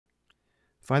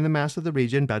Find the mass of the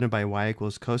region bounded by y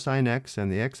equals cosine x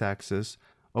and the x-axis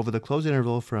over the closed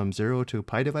interval from 0 to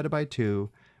pi divided by 2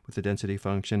 with the density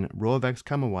function rho of x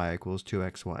comma y equals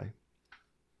 2xy.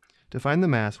 To find the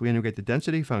mass, we integrate the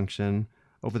density function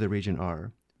over the region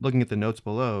R. Looking at the notes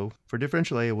below, for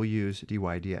differential A, we'll use dy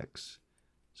dx.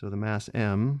 So the mass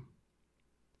m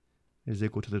is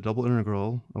equal to the double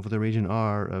integral over the region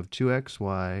R of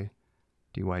 2xy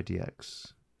dy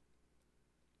dx.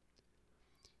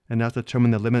 And now to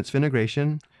determine the limits of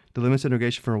integration, the limits of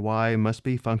integration for y must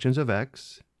be functions of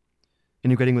x.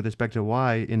 Integrating with respect to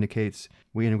y indicates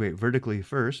we integrate vertically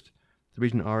first. The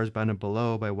region R is bounded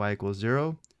below by y equals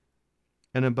 0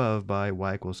 and above by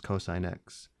y equals cosine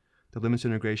x. The limits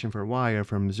of integration for y are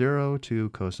from 0 to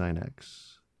cosine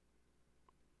x.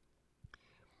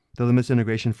 The limits of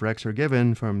integration for x are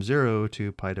given from 0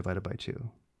 to pi divided by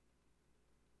 2.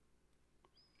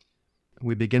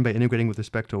 We begin by integrating with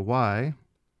respect to y.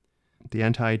 The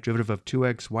antiderivative of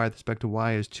 2xy with respect to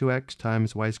y is 2x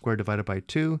times y squared divided by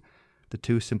 2. The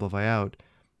 2 simplify out,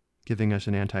 giving us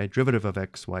an antiderivative of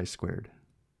xy squared.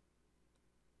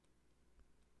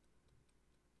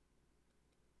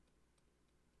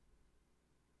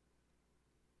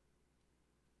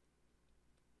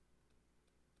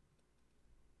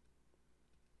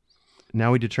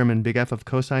 Now we determine big F of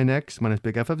cosine x minus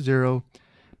big F of 0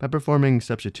 by performing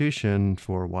substitution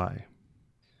for y.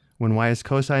 When y is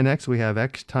cosine x, we have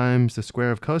x times the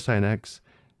square of cosine x.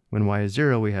 When y is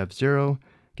 0, we have 0,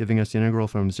 giving us the integral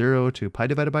from 0 to pi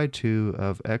divided by 2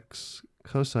 of x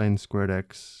cosine squared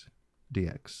x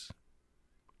dx.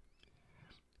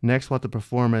 Next, we'll have to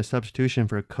perform a substitution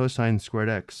for cosine squared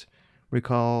x.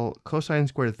 Recall, cosine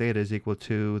squared theta is equal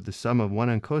to the sum of 1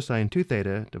 and cosine 2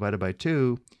 theta divided by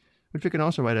 2, which we can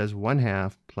also write as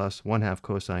 1/2 plus 1/2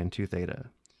 cosine 2 theta.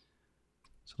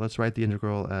 So let's write the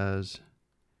integral as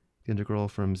the integral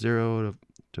from 0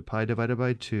 to pi divided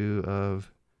by 2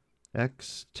 of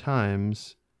x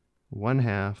times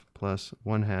 1/2 plus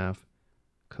 1/2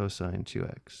 cosine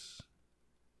 2x.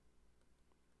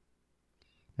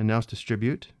 And now let's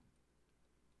distribute.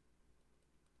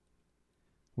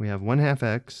 We have 1/2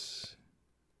 x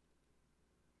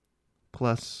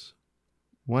plus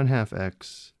 1/2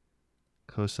 x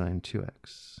cosine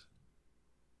 2x.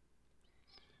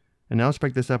 And now let's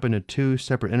break this up into two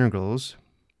separate integrals.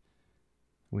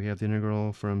 We have the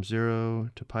integral from 0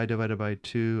 to pi divided by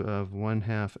 2 of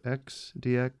 1/2 x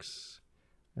dx,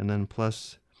 and then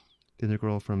plus the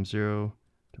integral from 0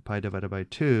 to pi divided by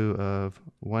 2 of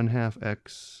 1/2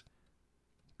 x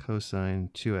cosine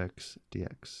 2x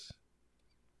dx.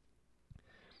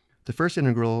 The first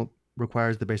integral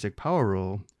requires the basic power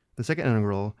rule. The second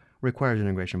integral requires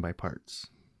integration by parts.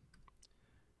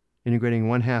 Integrating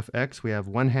 1/2 x, we have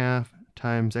 1/2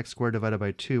 times x squared divided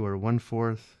by 2, or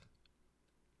 1/4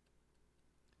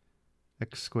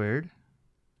 x squared.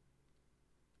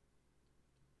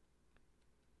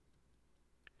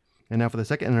 And now for the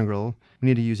second integral, we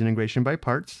need to use integration by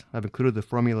parts. I've included the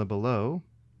formula below.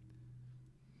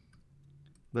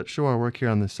 Let's show our work here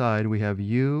on the side. We have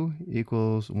u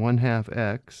equals 1/2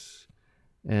 x,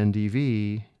 and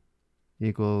dv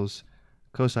equals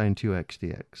cosine 2x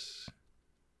dx.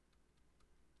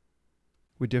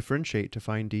 We differentiate to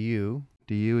find du.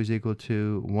 du is equal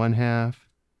to 1/2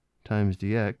 times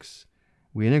dx.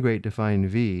 We integrate to find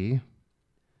v.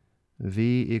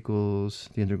 v equals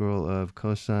the integral of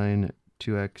cosine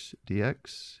 2x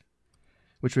dx,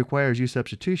 which requires u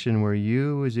substitution, where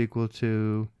u is equal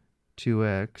to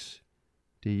 2x,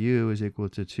 du is equal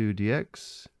to 2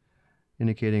 dx,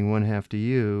 indicating 1/2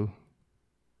 du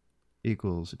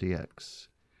equals dx.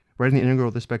 Writing the integral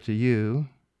with respect to u,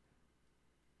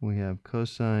 we have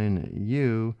cosine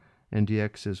u, and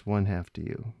dx is 1/2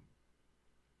 du,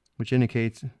 which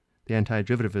indicates the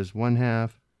antiderivative is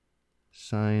 1/2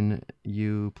 sine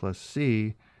u plus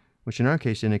c, which in our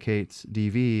case indicates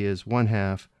dv is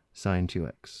 1/2 sine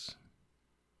 2x.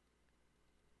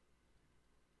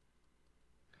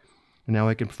 And now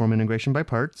I can perform integration by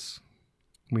parts.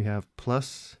 We have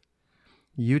plus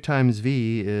u times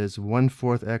v is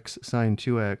 1/4 x sine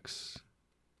 2x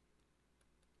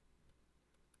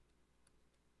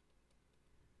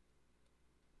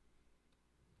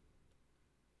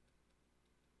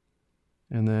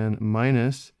and then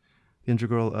minus the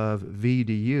integral of v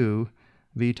du.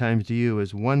 v times du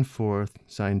is 1/4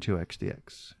 sine 2x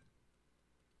dx.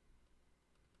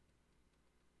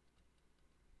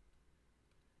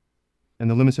 And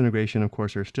the limits of integration, of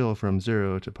course, are still from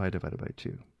 0 to pi divided by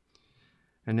 2.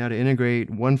 And now to integrate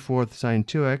 1/4 sine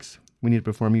 2x, we need to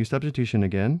perform u substitution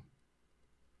again.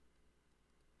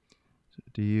 So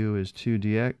du is 2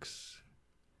 dx,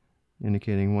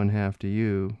 indicating 1/2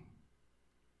 du.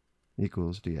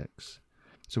 equals dx.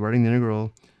 So writing the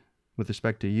integral with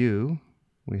respect to u,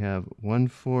 we have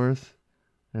 1/4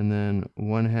 and then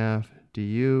 1/2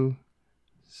 du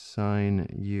sine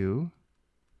u.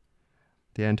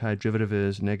 The antiderivative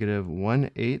is negative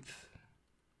 1/8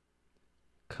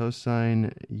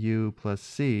 cosine u plus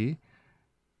c.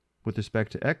 With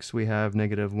respect to x, we have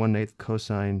negative 1/8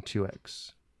 cosine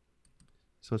 2x.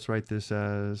 So let's write this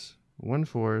as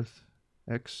 1/4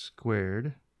 x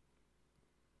squared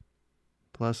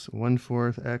plus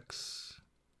 1/4 x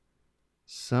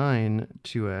sine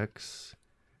 2x,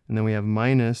 and then we have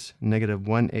minus negative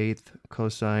 1/8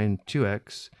 cosine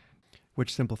 2x,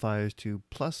 which simplifies to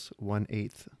plus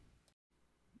 1/8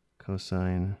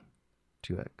 cosine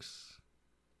 2x.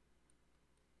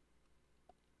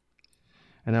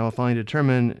 And now we'll finally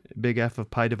determine big F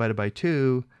of pi divided by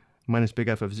 2 minus big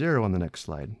F of 0 on the next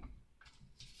slide.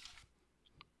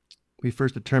 We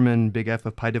first determine big F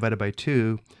of pi divided by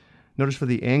 2. Notice for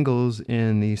the angles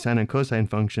in the sine and cosine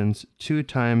functions, 2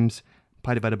 times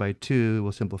pi divided by 2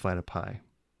 will simplify to pi.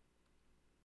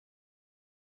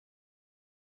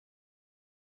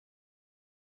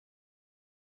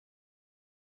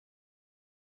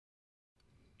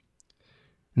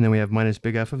 And then we have minus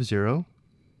big F of 0.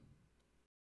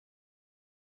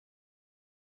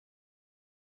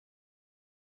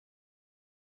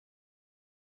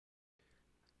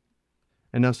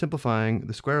 And now simplifying,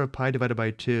 the square of pi divided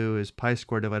by 2 is pi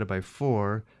squared divided by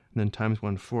 4, and then times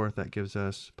 1/4, that gives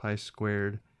us pi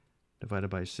squared divided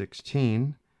by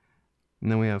 16.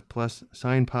 And then we have plus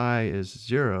sine pi is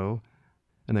 0,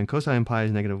 and then cosine pi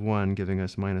is negative 1, giving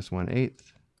us minus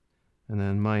 1/8. And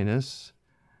then minus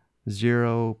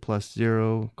 0 plus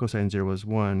 0, cosine 0 is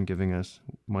 1, giving us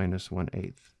minus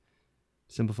 1/8.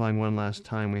 Simplifying one last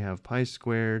time, we have pi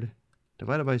squared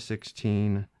divided by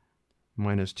 16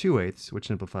 minus 2/8, which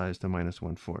simplifies to minus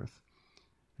 1/4.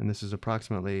 And this is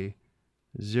approximately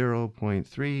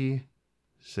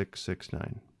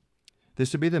 0.3669.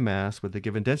 This would be the mass with the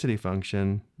given density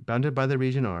function bounded by the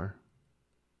region R.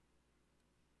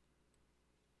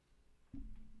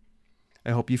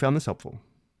 I hope you found this helpful.